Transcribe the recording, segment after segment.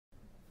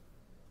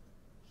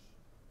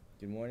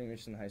Good morning,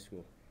 Richland High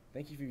School.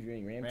 Thank you for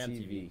viewing Ram Ram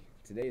TV. TV.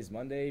 Today is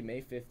Monday,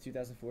 May 5th,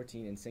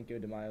 2014, and Cinco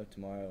de Mayo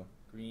tomorrow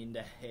Green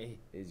Day.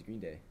 is Green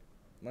Day.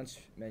 Lunch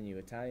menu,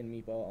 Italian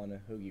meatball on a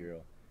hoagie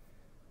roll.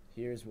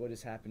 Here's what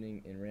is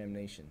happening in Ram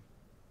Nation.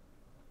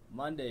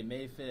 Monday,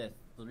 May 5th,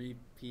 3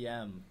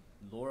 p.m.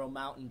 Laurel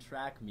Mountain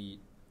track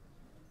meet.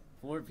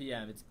 4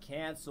 p.m. It's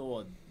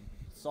canceled.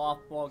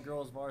 Softball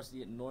girls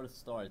varsity at North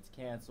Star. It's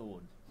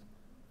canceled.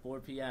 4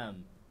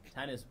 p.m.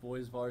 Tennis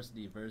boys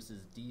varsity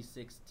versus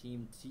D6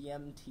 team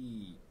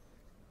TMT.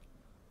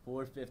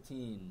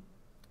 4:15.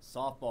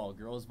 Softball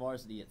girls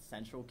varsity at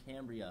Central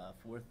Cambria.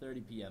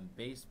 4:30 p.m.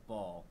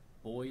 Baseball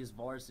boys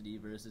varsity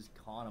versus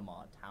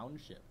Conemaugh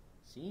Township.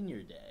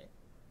 Senior Day.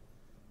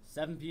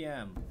 7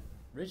 p.m.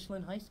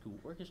 Richland High School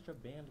Orchestra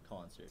Band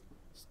Concert.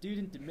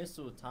 Student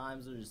dismissal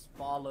times are as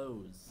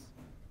follows.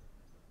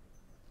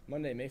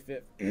 Monday, May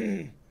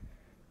 5th,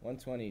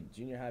 1:20,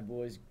 junior high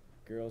boys,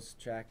 girls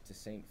track to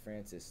St.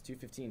 Francis.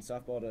 2:15,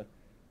 softball to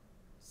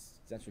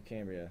Central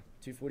Cambria.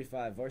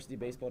 2:45, varsity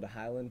baseball to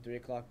Highland. 3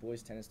 o'clock,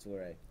 boys tennis to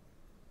Luray.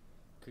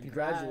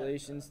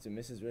 Congratulations to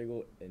Mrs.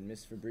 Riggle and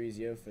Miss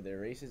Fabrizio for their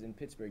races in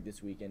Pittsburgh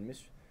this weekend.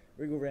 Miss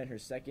Riggle ran her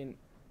second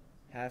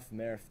half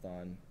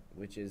marathon,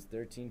 which is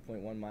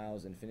 13.1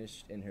 miles, and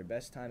finished in her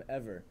best time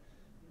ever.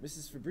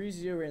 Mrs.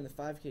 Fabrizio ran the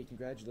 5K.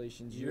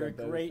 Congratulations. You're are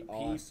both great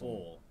awesome.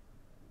 people.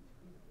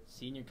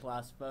 Senior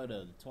class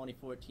photo. The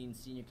 2014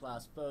 senior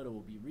class photo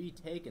will be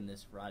retaken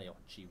this Friday on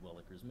Gee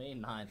Willikers, May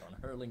 9th on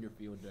Hurlinger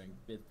Field during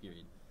 5th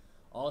period.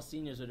 All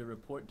seniors are to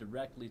report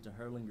directly to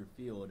Hurlinger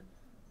Field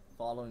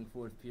following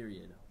 4th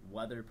period,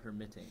 weather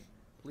permitting.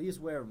 Please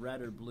wear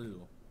red or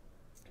blue.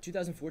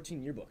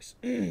 2014 yearbooks.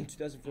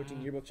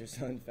 2014 yearbooks are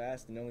selling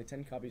fast and only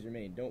 10 copies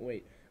remain. Don't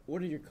wait.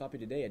 Order your copy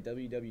today at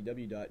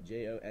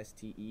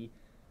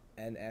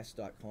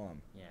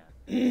www.jostens.com.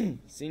 Yeah.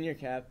 Senior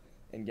cap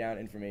and gown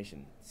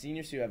information.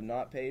 Seniors who have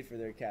not paid for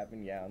their cap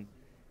and gown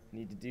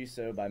need to do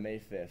so by May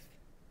 5th.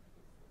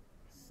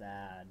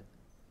 Sad.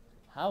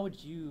 How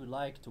would you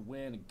like to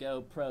win a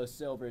GoPro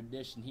Silver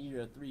Edition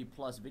Hero 3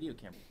 Plus video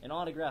camera, an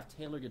autographed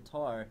Taylor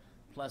guitar,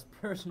 plus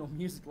personal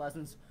music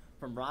lessons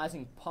from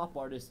rising pop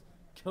artist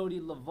Cody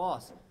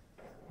LaVoss?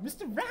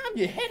 Mr. Ram,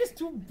 your head is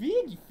too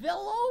big. You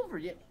fell over.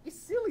 You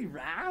silly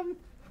Ram.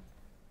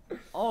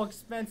 All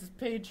expenses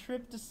paid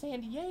trip to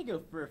San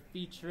Diego for a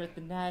feature at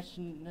the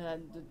National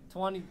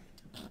 20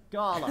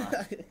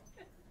 Gala.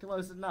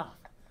 Close enough.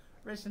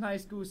 Richland High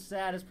School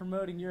SAD is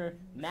promoting your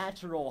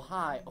natural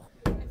high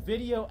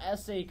video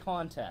essay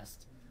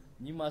contest.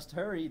 You must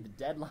hurry. The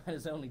deadline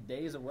is only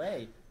days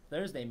away.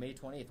 Thursday, May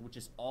 20th, which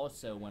is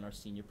also when our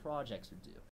senior projects are due.